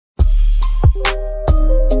তাহলে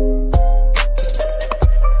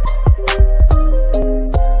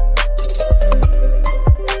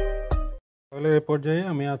এই পর্যায়ে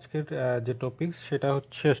আমি আজকের যে টপিক সেটা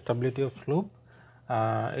হচ্ছে স্টেবিলিটি অফ স্লোপ।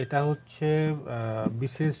 এটা হচ্ছে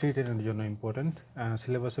বিসিএস রিটেনের জন্য ইম্পর্টেন্ট।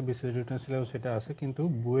 সিলেবাসে বিসিএস রিটেন সিলেবাস এটা আছে, কিন্তু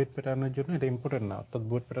বুয়েট প্যাটার্নের জন্য এটা ইম্পর্টেন্ট না, অর্থাৎ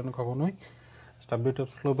বুয়েট প্যাটার্নে কখনোই স্টেবিলিটি অফ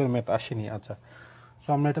স্লোপের ম্যাথ আসেনি। আচ্ছা, সো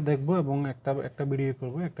আমরা এটা দেখবো এবং একটা ভিডিও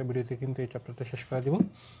করবো, একটা ভিডিওতে কিন্তু এই চ্যাপ্টারটা শেষ করে দেবো।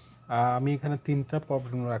 আমি এখানে 3টা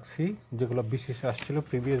প্রবলেম রাখছি যেগুলো বিসিএসে আসছিল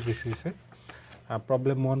previous বিসিএসে।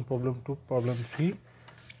 Problem 1, problem 2, problem 3।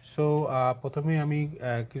 So প্রথমে আমি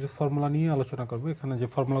কিছু ফর্মুলা নিয়ে আলোচনা করব। এখানে যে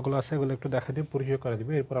ফর্মুলাগুলো আছে এগুলো একটু দেখা দিয়ে পরিচয় করে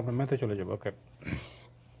দিবে, এরপর আমরা ম্যাথে চলে যাব।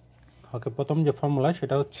 ওকে, প্রথম যে ফর্মুলা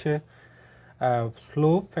সেটা হচ্ছে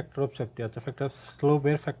স্লোপ ফ্যাক্টর অফ সেফটি। আচ্ছা,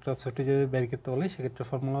 স্লোপের ফ্যাক্টর অফ সেফটি যদি বের করতে বলে সেক্ষেত্রে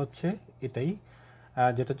ফর্মুলা হচ্ছে এটাই,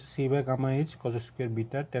 যেটা হচ্ছে C by gamma H cos square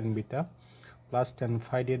beta ten beta plus ten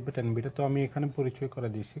phi divide by ten beta. তো আমি এখানে পরিচয় করে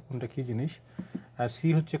দিয়েছি কোনটা কী জিনিস। সি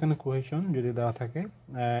হচ্ছে এখানে কোহেশন যদি দেওয়া থাকে,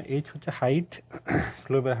 এইচ হচ্ছে হাইট,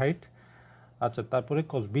 স্লোপের হাইট। আচ্ছা, তারপরে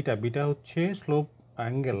কজ বিটা হচ্ছে স্লোপ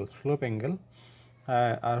অ্যাঙ্গেল,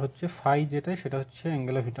 আর হচ্ছে ফাই যেটা সেটা হচ্ছে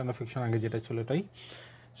অ্যাঙ্গেল অফ ইন্টারনাল ফ্রিকশন, আগে যেটা ছিল এটাই।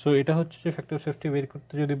 সো এটা হচ্ছে যে ফ্যাক্টর অফ সেফটি বের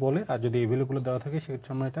করতে যদি বলে, আর যদি এই ভ্যালুগুলো দেওয়া থাকে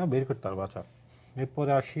সেক্ষেত্রে আমরা এটা বের করতে পারবো। আচ্ছা,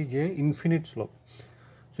 এরপরে আসি যে ইনফিনিট স্লোপ।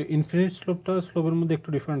 সো ইনফিনিট স্লোপের মধ্যে একটু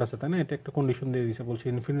ডিফারেন্ট আছে, তাই না? এটা একটা কন্ডিশন দিয়ে দিয়েছে, বলছে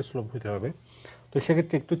ইনফিনিট স্লোপ হতে হবে। তো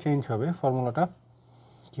সেক্ষেত্রে একটু চেঞ্জ হবে ফর্মুলাটা।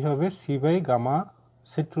 কী হবে? C by gamma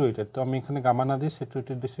saturated. তো আমি এখানে গামা না দিয়ে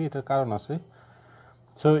স্যাচুরেটেড দিচ্ছি, এটার কারণ আছে।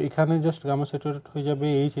 সো এখানে জাস্ট গামা স্যাচুরেটেড হয়ে যাবে,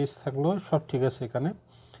 এইচ থাকলো, সব ঠিক আছে। এখানে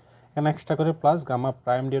এক্সট্রা করে প্লাস গামা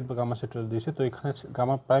প্রাইম ডিভাইড বা গামা স্যাচুরেটেড দিয়েছে। তো এখানে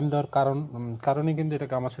গামা প্রাইম দেওয়ার কারণে কিন্তু এটা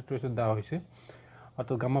গামা স্যাচুরেটেড দেওয়া হয়েছে।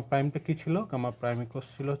 অর্থাৎ গামা প্রাইমটা কী ছিল? গামা প্রাইম ইকুয়ালস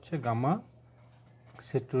ছিল হচ্ছে gamma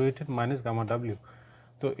saturated minus gamma W.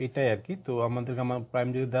 তো এটাই আর কি। তো আমাদের গামা প্রাইম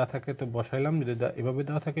যদি দেওয়া থাকে তো বসাইলাম, যদি এভাবে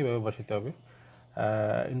দেওয়া থাকে এভাবে বসাইতে হবে,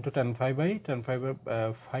 into ten five by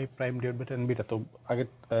five prime divide by ten beta. তো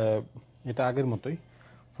এটা আগের মতোই।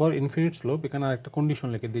 ফর ইনফিনিট স্লোপ এখানে আরেকটা কন্ডিশন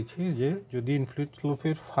লিখে দিচ্ছি যে যদি ইনফিনিট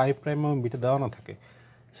স্লোপের ফাইভ প্রাইম এবং বিটা দেওয়া না থাকে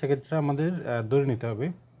সেক্ষেত্রে আমাদের ধরে নিতে হবে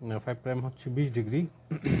ফাইভ প্রাইম হচ্ছে 20 ডিগ্রি,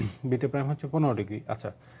 বিটা প্রাইম হচ্ছে 15 ডিগ্রি।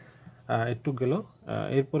 আচ্ছা, একটু গেল।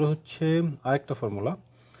 এরপরে হচ্ছে আরেকটা ফর্মুলা,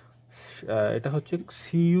 এটা হচ্ছে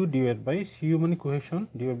সিইউ ডিভাইড বাই সিইউ মানে cohesion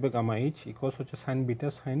divide by gamma H equals হচ্ছে সাইন বিটা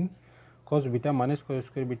সাইন কস beta minus cos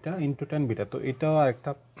square beta into ten beta. তো এটাও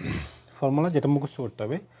আরেকটা ফর্মুলা যেটা মুখস্থ করতে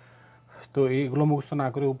হবে। তো এইগুলো মুখস্থ না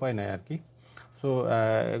করে উপায় নাই আর কি। সো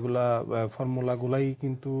ফর্মুলাগুলাই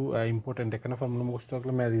কিন্তু ইম্পর্টেন্ট। এখানে ফর্মুলা মুখস্থ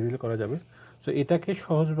করলে ম্যাথ ইজিলি করা যাবে। সো এটাকে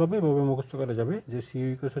সহজভাবে এভাবে মুখস্থ করা যাবে যে সিইউ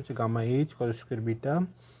ইকুয়ালস হচ্ছে gamma H cos square beta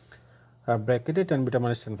ব্র্যাকেটে ten beta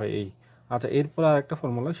minus ten phi এই। আচ্ছা, এরপর আরেকটা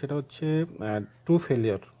ফর্মুলা সেটা হচ্ছে টু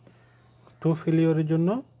ফেলিওরের জন্য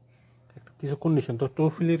কিছু কন্ডিশন। তো টো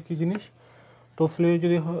ফেলিওর কী জিনিস? টো ফেলিওর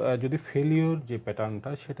যদি ফেলিওর যে প্যাটার্নটা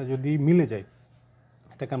সেটা যদি মিলে যায়,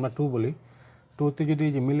 এটাকে আমরা টু বলি, টুতে যদি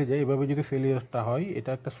যে মিলে যায় এভাবে যদি ফেলিওরটা হয়,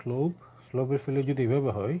 এটা একটা স্লোপের ফেলিওর যদি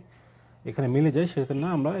এভাবে হয় এখানে মিলে যায় সেখানে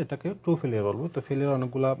আমরা এটাকে টু ফেলিওর বলবো। তো ফেলিওর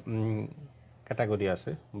অনেকগুলো ক্যাটাগরি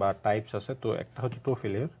আছে বা টাইপস আছে, তো একটা হচ্ছে টু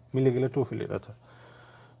ফেলিওর, মিলে গেলে টু ফেলিওর। আচ্ছা,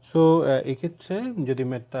 সো এক্ষেত্রে যদি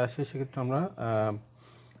ম্যাথটা আসে সেক্ষেত্রে আমরা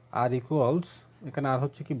আর ইকুয়ালস, এখানে আর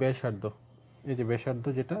হচ্ছে কি ব্যাসার্ধ, এই যে ব্যাসার্ধ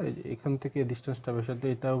যেটা এখান থেকে ডিস্টেন্সটা ব্যাসার্ধ,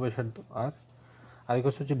 এটাও ব্যাসার্ধ, আর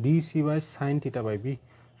ইকুয়ালস হচ্ছে DC by sine theta by B.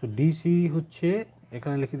 So DC হচ্ছে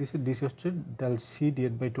এখানে লিখে দিয়েছি, ডিসি হচ্ছে del C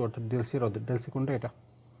divide by two, অর্থাৎ ডেল সির অর্ধেক। ডেল সি কোনটা? এটা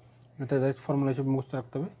ফর্মুলা হিসেবে মুখস্থ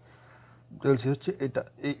রাখতে হবে। ডেল সি হচ্ছে এটা,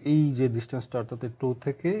 এই যে ডিস্টেন্সটা অর্থাৎ টু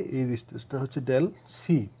থেকে এই ডিস্টেন্সটা হচ্ছে ডেল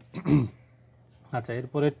সি। আচ্ছা,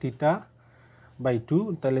 এরপরে টিটা বাই টু,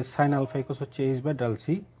 তাহলে সাইন আলফা ইকুয়ালস হচ্ছে এইচ বাই ডেল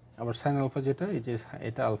সি। আবার সাইন আলফা যেটা, এই যে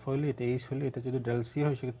এটা আলফা হলে এটা এইচ হলে এটা যদি ডেল সি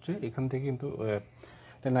হয় সেক্ষেত্রে এখান থেকে কিন্তু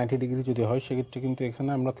এটা 90 ডিগ্রি যদি হয় সেক্ষেত্রে কিন্তু এখানে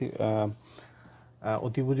আমরা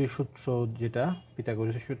অতিভুজের সূত্র যেটা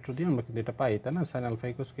পিথাগোরাসের সূত্র দিয়ে আমরা কিন্তু এটা পাই, তাই না? সাইন আলফা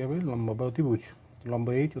ইকুয়ালস কী হবে? লম্বা বা অতিভুজ,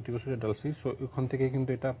 লম্বা এইচ, অতিভুজ হচ্ছে ডেল সি। সো ওখান থেকে কিন্তু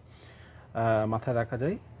এটা মাথায় রাখা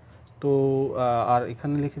যায়। তো আর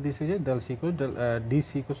এখানে লিখে দিয়েছে যে del C equals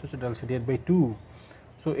DC equals হচ্ছে del C divide by two.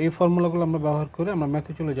 So এই ফর্মুলাগুলো আমরা ব্যবহার করে আমরা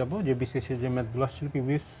ম্যাথে চলে যাব, যে বিসিএসের যে ম্যাথগুলো আসছিল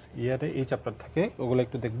প্রিভিয়াস ইয়ারে এই চ্যাপ্টার থেকে ওগুলো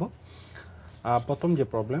একটু দেখব। প্রথম যে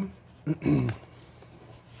প্রবলেম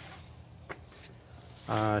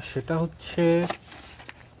সেটা হচ্ছে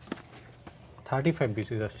 35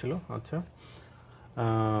 বিসিএস আসছিল। আচ্ছা,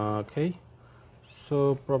 ওকে। সো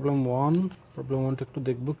প্রবলেম ওয়ানটা একটু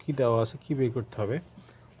দেখব কী দেওয়া আছে, কী বের করতে হবে।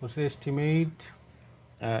 বলছে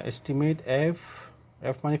এস্টিমেট এফ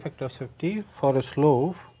মানে factor of safety for a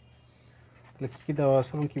slope. তাহলে কী দেওয়া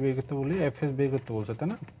আছে এবং কী বের করতে বলি? এফএস বের করতে বলছে, তাই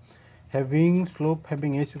না? Having slope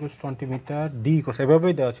having H equals 20 metre D equals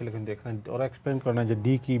এভাবেই দেওয়া ছিল, কিন্তু এখানে ওরা এক্সপ্লেন করে না যে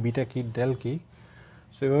ডি কি বিটা কি ডেল কি,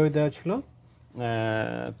 সো এভাবেই দেওয়া ছিল।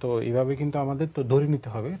 তো এইভাবে কিন্তু আমাদের তো ধরে নিতে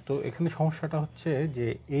হবে। তো এখানে সমস্যাটা হচ্ছে যে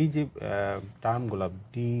এই যে টার্মগুলো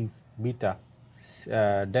ডি বিটা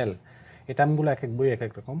ডেল, এই টার্মগুলো এক এক বই এক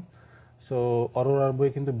এক রকম। সো অরোরার বই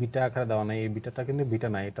কিন্তু বিটা আকারে দেওয়া নাই, এই বিটাটা কিন্তু বিটা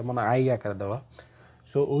নাই, এটা মানে আই আকারে দেওয়া।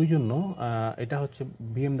 সো ওই জন্য এটা হচ্ছে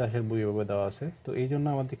বিএম দাসের বই এভাবে দেওয়া আছে। তো এই জন্য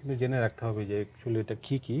আমাদের কিন্তু জেনে রাখতে হবে যে অ্যাকচুয়ালি এটা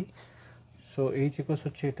কী কী। সো এইচ ইকোয়াস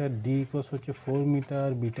হচ্ছে এটা, ডি ইকোয়াস হচ্ছে 4 মিটার,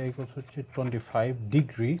 বিটা ইকোয়াস হচ্ছে 25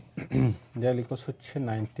 ডিগ্রি, ডেল ইকোয়াস হচ্ছে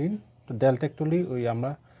 19। তো ডেলটা অ্যাকচুয়ালি ওই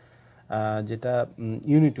আমরা যেটা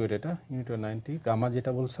ইউনিট ওয়েট, এটা ইউনিট ওয়েট 90, গামা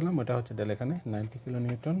যেটা বলছিলাম ওটা হচ্ছে ডেল এখানে 90 kilo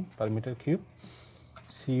Newton per metre cube,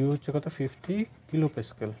 CU হচ্ছে কত 50 কিলো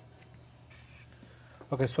প্যাসকেল।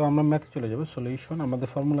 ওকে, সো আমরা ম্যাথে চলে যাব। সলিউশন, আমাদের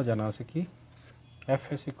ফর্মুলা জানা আছে কি, F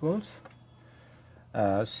S equals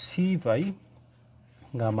C by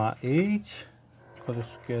gamma H কত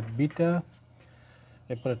স্কোয়ার বিটা,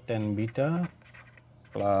 এরপরে 10 beta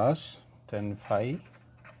plus 10 phi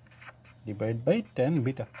divide by 10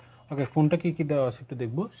 beta. ওকে, কোনটা কী কী দেওয়া আছে একটু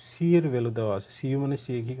দেখবো। সি এর ভ্যালু দেওয়া আছে, সিইউ মানে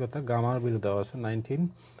সি কি কথা, গামার ভ্যালু দেওয়া আছে 19,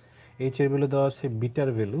 এইচ এর ভ্যালু দেওয়া আছে, বিটার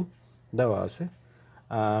ভ্যালু দেওয়া আছে,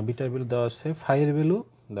 বিটার ভ্যালু দেওয়া আছে, ফাইয়ের ভ্যালু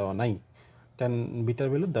দেওয়া নাই, 10 বিটার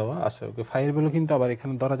ভ্যালু দেওয়া আছে। ওকে, ফাইয়ের ভ্যালু কিন্তু আবার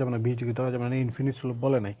এখানে ধরা যাবে না, 20 ডিগ্রি ধরা যাবে না, ইনফিনিট স্লোপ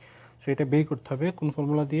বলে নাই। সো এটা বের করতে হবে কোন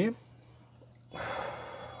ফর্মুলা দিয়ে,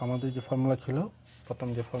 আমাদের যে ফর্মুলা ছিল প্রথম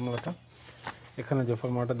যে ফর্মুলাটা, এখানে যে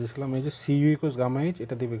ফর্মুলাটা দিয়েছিলাম এই যে সিইউ ইকুয়ালস গামা এইচ,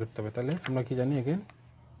 এটা দিয়ে বের করতে হবে। তাহলে আমরা কি জানি এগেন,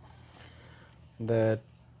 দ্যাট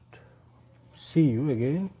সিইউ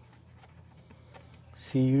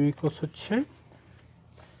ইকুয়ালস হচ্ছে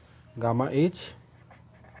গামা এইচ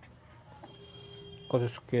কত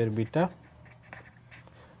square beta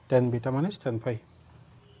 10 beta minus 10 phi,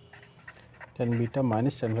 10 beta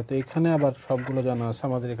minus 10 phi. তো এখানে আবার সবগুলো জানা আছে,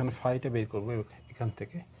 আমাদের এখানে ফাইটা বের করবো এখান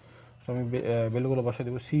থেকে। তো আমি ভ্যালুগুলো বসাই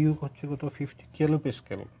দেবো। সিইউ হচ্ছে কত 50 কিলো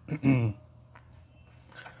প্যাসকেল,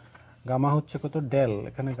 গামা হচ্ছে কত ডেল,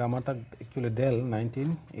 এখানে গামাটা অ্যাকচুয়ালি ডেল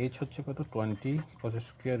 19, এইচ হচ্ছে কত 20 কত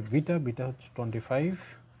স্কোয়ার বিটা, বিটা হচ্ছে 25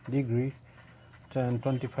 ডিগ্রি,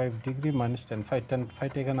 25 ডিগ্রি মাইনাস 10 ফাই, 10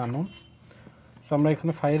 ফাইটা এখানে আনুন। সো আমরা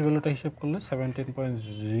এখানে ফাইয়ের ভ্যালুটা হিসেব করলে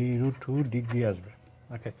 17.02 ডিগ্রি আসবে।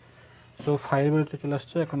 ওকে, সো ফাইয়ের ভ্যালুটা চলে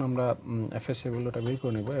আসছে। এখন আমরা এফএস এর ভ্যালুটা বের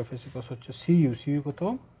করে নেব। এফএস ইকুয়ালস হচ্ছে সিইউ কত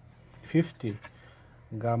 50,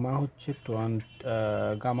 গামা হচ্ছে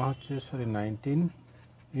 19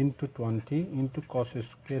 into 20 into cos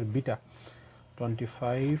square beta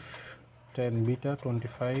 25, 10 beta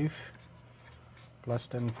 25 plus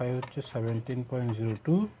 10 phi হচ্ছে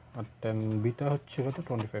 17.02, আর 10 বিটা হচ্ছে কত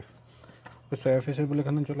 25। সো এফএস এর বলে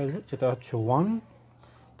এখানে চলে আসবে, যেটা হচ্ছে 1।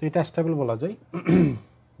 তো এটা স্টেবল বলা যায়,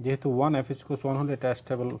 যেহেতু 1 এফএস ইকুয়ালস 1 হলে এটা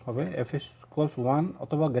স্টেবল হবে, এফএস ইকুয়ালস 1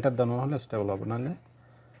 অথবা গ্রেটার দ্যান 1 হলে স্টেবল হবে, নাহলে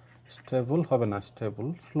স্টেবল হবে না, স্টেবল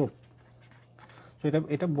স্লোপ। সো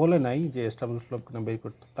এটা বলে নাই যে স্টেবল স্লোপ কিনা বের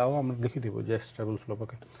করতে, তাও আমরা লিখে দেবো যে স্টেবল স্লোপ।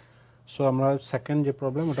 ওকে, সো আমরা সেকেন্ড যে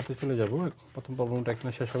প্রবলেম ওটাতে চলে যাব। প্রথম প্রবলেমটা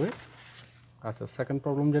এখানে শেষ হবে। আচ্ছা, সেকেন্ড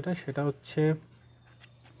প্রবলেম যেটা, সেটা হচ্ছে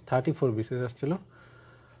 34 বিসিএস আসছিল।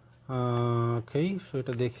 ওকে, সো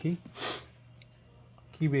এটা দেখি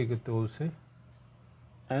কী বের করতে বলছে,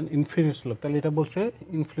 অ্যান্ড ইনফিনিট স্লোপ। তাহলে এটা বলছে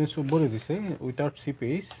ইনফিনিট স্লোপ বলে দিছে উইথাউট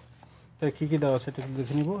সিপিএস। তাহলে কী কী দেওয়া আছে এটা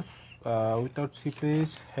দেখে নিব। Without CPS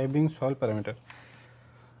having soil parameter,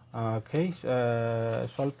 ওকে,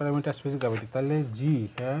 সয়েল প্যারামিটার স্পেসিফিক গ্র্যাভিটি। তাহলে জি,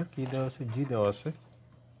 হ্যাঁ কী দেওয়া আছে, জি দেওয়া আছে,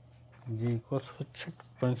 জি ইকুয়ালস হচ্ছে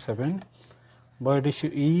 0.7, বয়েড ratio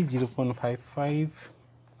E 0.55,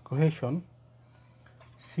 cohesion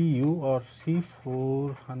CU or C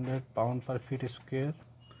 400 pound per fit square,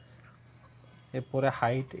 এরপরে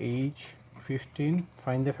height H 15,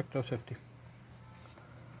 fine the factor of safety.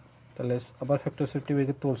 তাহলে আবার ফ্যাক্টর অফ সেফটি বের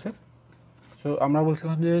করতে বলছে। সো আমরা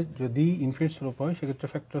বলছিলাম যে যদি ইনফিনিট স্লোপ হয় সেক্ষেত্রে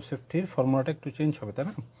ফ্যাক্টর অফ সেফটির ফর্মুলাটা একটু চেঞ্জ হবে, তাই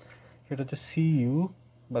না? সেটা হচ্ছে সিইউ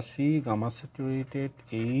বা C gamma saturated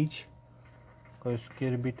H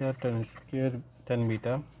square beta 10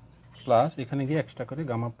 beta plus এখানে গিয়ে এক্সট্রা করে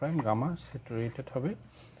গামা প্রাইম, গামা স্যাচুরেটেড হবে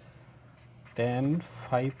 10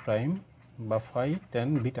 ফাই প্রাইম বা ফাই 10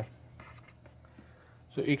 বিটা।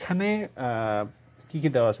 সো এখানে কী কী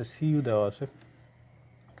দেওয়া আছে, সিইউ দেওয়া আছে,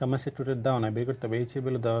 গামা স্যাচুরেটেড দেওয়া নাই, বের করতে হবে। এইচ এর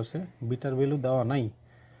ভ্যালু দেওয়া আছে, বিটার ভ্যালু দেওয়া নাই,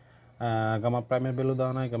 গামা প্রাইমের ভ্যালু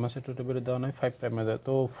দেওয়া নাই, গামা স্যাচুরেটেড ভ্যালু দেওয়া নাই, 5 প্রাইমের দেওয়া।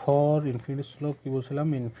 তো ফর ইনফিনিট স্লোপ কী বলছিলাম,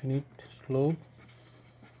 ইনফিনিট স্লোপ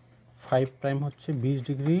 5 প্রাইম হচ্ছে 20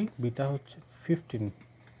 ডিগ্রি, বিটা হচ্ছে 15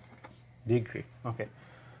 ডিগ্রি। ওকে,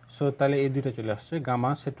 সো তাহলে এই দুইটা চলে আসছে,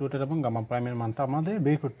 গামা স্যাচুরেটেড এবং গামা প্রাইমের মানটা আমাদের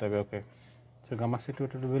বের করতে হবে। ওকে, সো গামা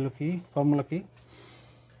স্যাচুরেটেড ভ্যালু কি, ফর্মুলা কি,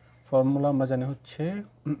 ফর্মুলা আমরা জানি হচ্ছে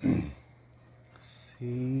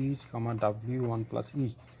H gamma W 1 plus E.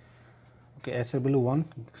 ওকে, এস এর ভ্যালু 1,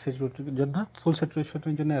 স্যাচুরেটের জন্য ফুল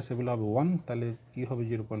স্যাচুরেশনের জন্য এস এর ভ্যালু হবে 1, তাহলে ই হবে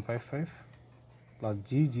 0.55 প্লাস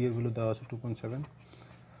জি এর ভ্যালু দেওয়া আছে 2.7।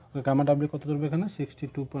 ওকে, গামা ডাব্লিউ কত ধরবে এখানে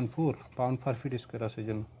 62.4 পাউন্ড পার ফিট স্কোয়ার আছে,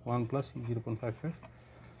 জন্য 1 প্লাস 0.55।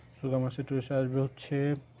 সো গামা স্যাচুরেশন আসবে হচ্ছে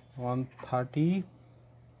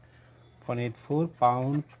 130.84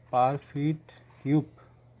 পাউন্ড পার ফিট কিউব।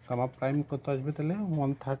 গামা প্রাইম কত আসবে তাহলে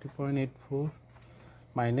 130.84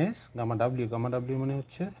 মাইনাস গামা ডাব্লিউ মানে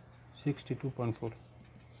হচ্ছে 62.4।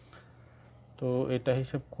 তো এটা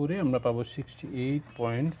হিসাব করে আমরা পাবো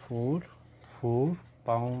 68.44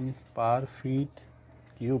 পাউন্ড পার ফিট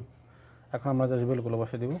কিউব। এখন আমরা জাস্ট ভ্যালুগুলো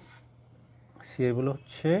বসে দেব। সি এর ভ্যালু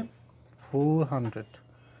হচ্ছে 400,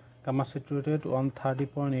 গামা স্যাচুরেটেড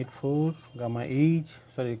 130.84, গামা এইচ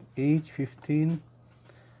 15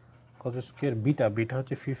 কত স্কোয়ার, বিটা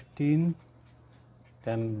হচ্ছে 15,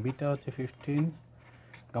 দেন বিটা হচ্ছে 15,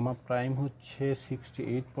 গামা প্রাইম হচ্ছে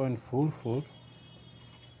 68.44,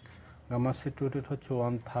 গামা স্যাচুরেটেড হচ্ছে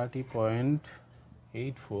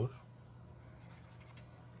 130.84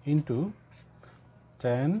 ইন্টু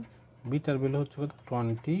 10, বিটার ভ্যালু হচ্ছে কত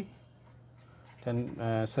 20,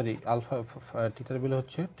 আলফা টিটার ভ্যালু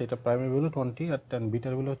হচ্ছে টিটা প্রাইমের ভ্যালু 20 আর 10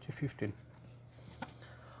 বিটার ভ্যালু হচ্ছে 15।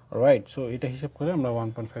 রাইট, সো এটা হিসাব করে আমরা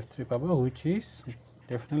 1.53 পাবো, which is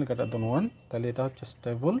definitely greater than 1। তাহলে এটা হচ্ছে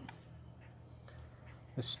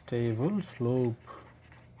স্টেবল স্লোপ,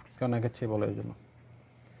 কেন আগের চেয়ে বলার জন্য।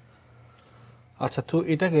 আচ্ছা, তো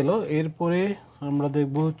এটা গেল। এরপরে আমরা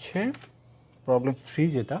দেখব হচ্ছে প্রবলেম 3,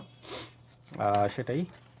 যেটা সেটাই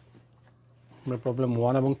আমরা প্রবলেম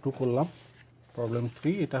 1 এবং 2 করলাম। প্রবলেম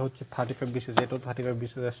 3 এটা হচ্ছে 35 BCS, এটাও 35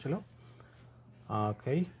 BCS আসছিল।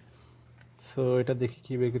 ওকে, সো এটা দেখি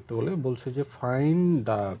কী বের করতে বলছে যে find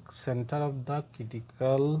the centre of the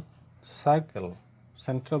critical circle.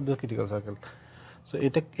 So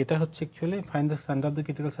এটা হচ্ছে actually find the centre of the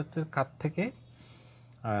critical circle কার থেকে,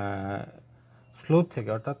 স্লোপ থেকে।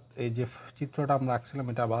 অর্থাৎ এই যে চিত্রটা আমরা আঁকছিলাম,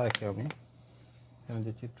 এটা আবার একে আমি এখানে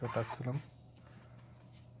যে চিত্রটা আঁকছিলাম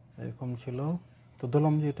এরকম ছিল। তো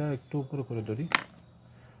ধরলাম যে এটা একটু উপরে করে ধরি,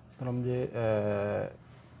 ধরলাম যে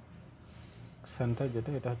সেন্টার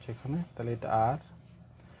যেটা এটা হচ্ছে এখানে, তাহলে এটা আর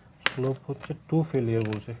স্লোপ হচ্ছে টু ফেলিয়ার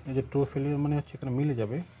বলছে। এই যে টু ফেলিয়ার মানে হচ্ছে এখানে মিলে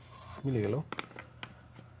যাবে, মিলে গেল।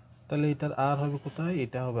 তাহলে এটার আর হবে কোথায়,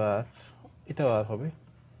 এটা হবে আর, এটাও আর হবে।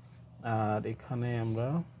 আর এখানে আমরা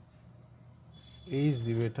এইচ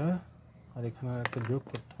দিব এটা, আর এখানে একটা যোগ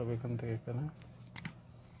করতে হবে, এখান থেকে এখানে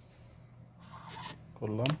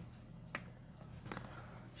করলাম।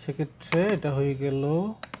 সেক্ষেত্রে এটা হয়ে গেল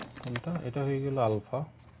কোনটা, এটা হয়ে গেল আলফা,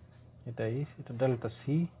 এটা এইচ, এটা ডেল্টা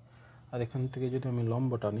সি, আর এখান থেকে যদি আমি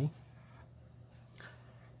লম্ব টানি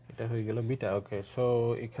এটা হয়ে গেল বিটা। ওকে, সো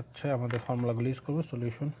এক্ষেত্রে আমাদের ফর্মুলাগুলো ইউজ করবো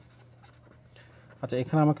সলিউশন। আচ্ছা,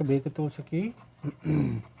 এখানে আমাকে বের করতে বলছে কি,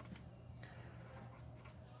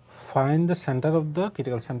 find the centre of the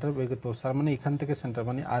critical centre বের করতে বলছে। আর মানে এখান থেকে সেন্টার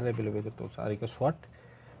মানে আর এর ভ্যালু বের করতে বলছে। আর ইকুয়ালস হোয়াট,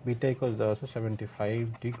 বিটা ইকুয়ালস দেওয়া আছে 75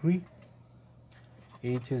 ডিগ্রি,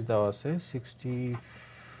 এইচ ইজ দেওয়া আছে 60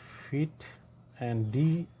 ফিট, অ্যান্ড ডি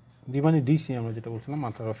মানে ডিসি আমরা যেটা বলছিলাম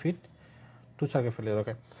 18 ফিট, টু সার্কেল ফেলিয়ার।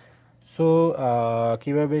 ওকে, সো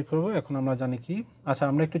কীভাবে বের করবো এখন আমরা জানি কি। আচ্ছা,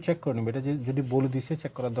 আমরা একটু চেক করে নেব এটা, যদি বলে দিছে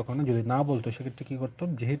চেক করার দরকার নেই। যদি না বলতো সেক্ষেত্রে কী করতাম,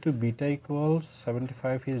 যেহেতু beta equals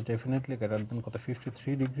 75 is definitely greater than কত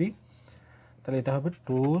 53 ডিগ্রি, তাহলে এটা হবে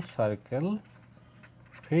টু সার্কেল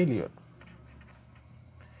ফেলিয়ার।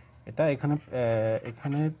 এটা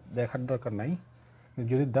এখানে দেখার দরকার নাই,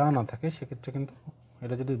 যদি দেওয়া না থাকে সেক্ষেত্রে কিন্তু,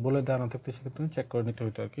 এটা যদি বলে দেওয়া না থাকতো সেক্ষেত্রে চেক করে নিতে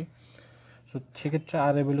হতো আর কি। সো সেক্ষেত্রে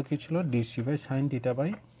আর এ ভ্যালু কী ছিল, ডিসি বাই সাইন টিটা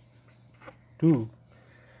বাই 2।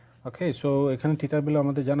 ওকে, সো এখানে টিটার ভ্যালু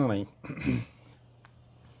আমাদের জানা নাই।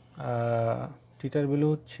 টিটার ভ্যালু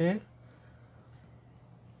হচ্ছে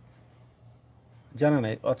জানা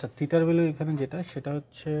নাই। আচ্ছা, টিটার ভ্যালু এখানে যেটা সেটা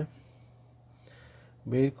হচ্ছে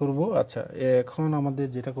বের করব। আচ্ছা, এখন আমাদের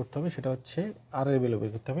যেটা করতে হবে সেটা হচ্ছে আর এর ভ্যালু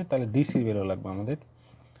বের করতে হবে। তাহলে ডিসি ভ্যালু লাগবে আমাদের,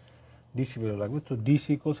 ডিসি ভ্যালু লাগবে। তো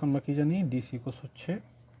ডিসি কোস আমরা কি জানি, ডিসি কোস হচ্ছে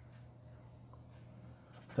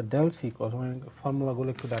ডেল সি কোস। মানে ফর্মুলাগুলো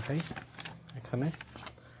একটু দেখাই। এখানে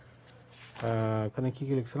কী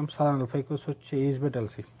কী লিখছিলাম, সাইন আলফা ইকুয়ালস হচ্ছে এইচ বাই ডেল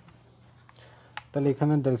সি। তাহলে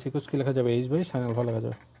এখানে ডেল সি ইকুয়ালস কী লেখা যাবে, এইচ বাই সাইন আলফা লেখা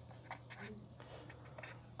যাবে।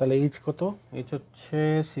 তাহলে এইচ কত, এইচ হচ্ছে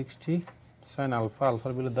 60, সাইন আলফা,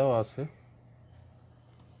 আলফার ভ্যালু দেওয়া আছে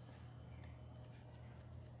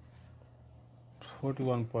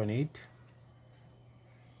 41.8।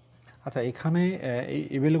 আচ্ছা, এখানে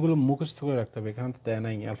এই ভ্যালুগুলো মুখস্থ করে রাখতে হবে, এখানে তো দেয়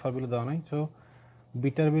নাই, আলফার ভ্যালু দেওয়া নাই। সো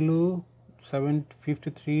বিটার ভ্যালু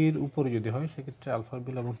 753-এর উপরে যদি হয় সেক্ষেত্রে আলফার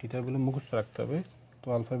ভ্যালু এবং টিটার ভ্যালু মুখস্থ রাখতে হবে। তো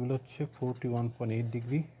আলফা ভ্যালু হচ্ছে 41.8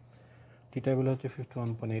 ডিগ্রি, থিটা ভ্যালু হচ্ছে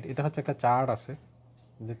 51.8। এটা হচ্ছে একটা চার্ট আছে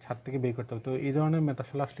যে চার্ট থেকে বের করতে হবে। তো এই ধরনের ম্যাথ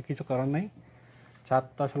আসলে কিছু করার নাই, চার্ট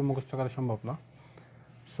তো আসলে মুখস্থ করা সম্ভব না।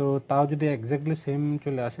 সো তাও যদি এক্স্যাক্টলি সেম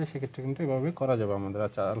চলে আসে সেক্ষেত্রে কিন্তু এভাবে করা যাবে আমাদের।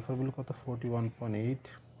 আচ্ছা, আলফা ভ্যালু কত 41.8,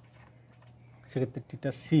 সেক্ষেত্রে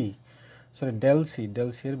থিটা সি ডেল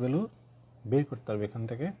সি এর ভ্যালু বের করতে হবে এখান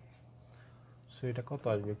থেকে। সো এটা কত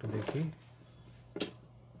আসবে একটু দেখি।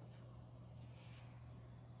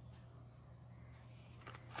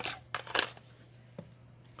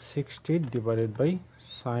 সিক্সটি ডিভাইডেড বাই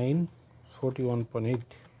সাইন 41.8,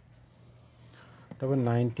 তারপর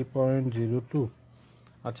 90.02।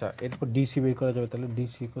 আচ্ছা, এরপর ডিসি বের করা যাবে, তাহলে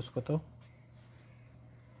ডিসি ইকুয়ালস কত,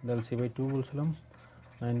 ডেল সি বাই 2 বলছিলাম,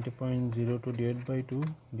 90.02 ডিভাইড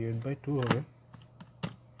বাই 2 হবে,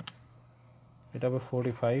 এটা হবে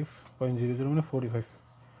 45.00 মানে 45।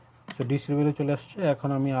 সো ডিসির ভ্যালু চলে আসছে। এখন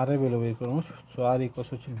আমি আর এর ভ্যালু বের করবো। সো আর ইকুয়ালস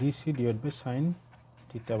হচ্ছে DC divide by sine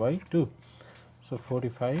theta by 2। So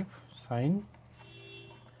 45 sine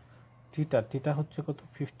theta হচ্ছে কত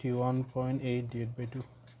 51.8 ডিভাইড বাই 2,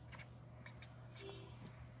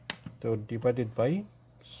 তো divided by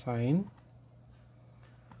sine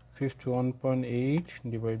 51.8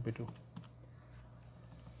 divide by 2।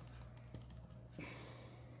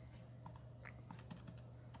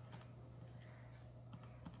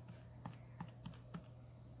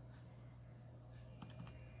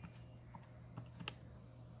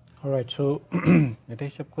 Alright, so এটা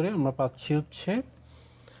হিসাব করে আমরা পাচ্ছি হচ্ছে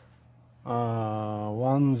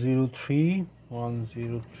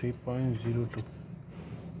 103.02।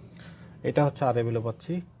 এটা হচ্ছে আর ভ্যালু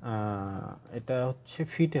পাচ্ছি, এটা হচ্ছে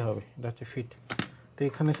ফিটে হবে, এটা হচ্ছে ফিট। তো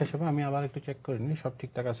এখানে শেষ হবে, আমি আবার একটু চেক করে নিই সব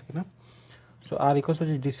ঠিকঠাক আছে কিনা। সো আর ইকুয়ালস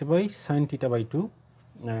হচ্ছে DC by sine theta by 2,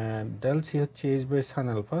 del C হচ্ছে H by sine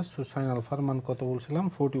alpha. So sign আলফার মান কত বলছিলাম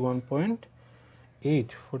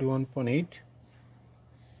 41.8।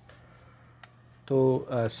 তো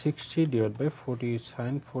 60 ডিভাইড বাই 40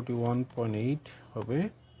 সাইন 41.8 হবে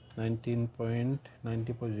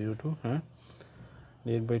 19.90.02, হ্যাঁ,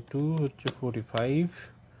 ডিভাইড বাই 2 হচ্ছে 45,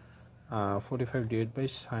 45 divide by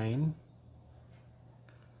sine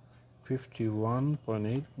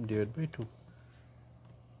 51.8 divide by 2।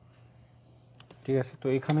 ঠিক আছে, তো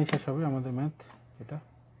এখানেই শেষ হবে আমাদের ম্যাথ এটা,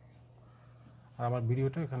 আর আমার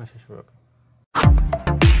ভিডিওটা এখানে শেষ হবে।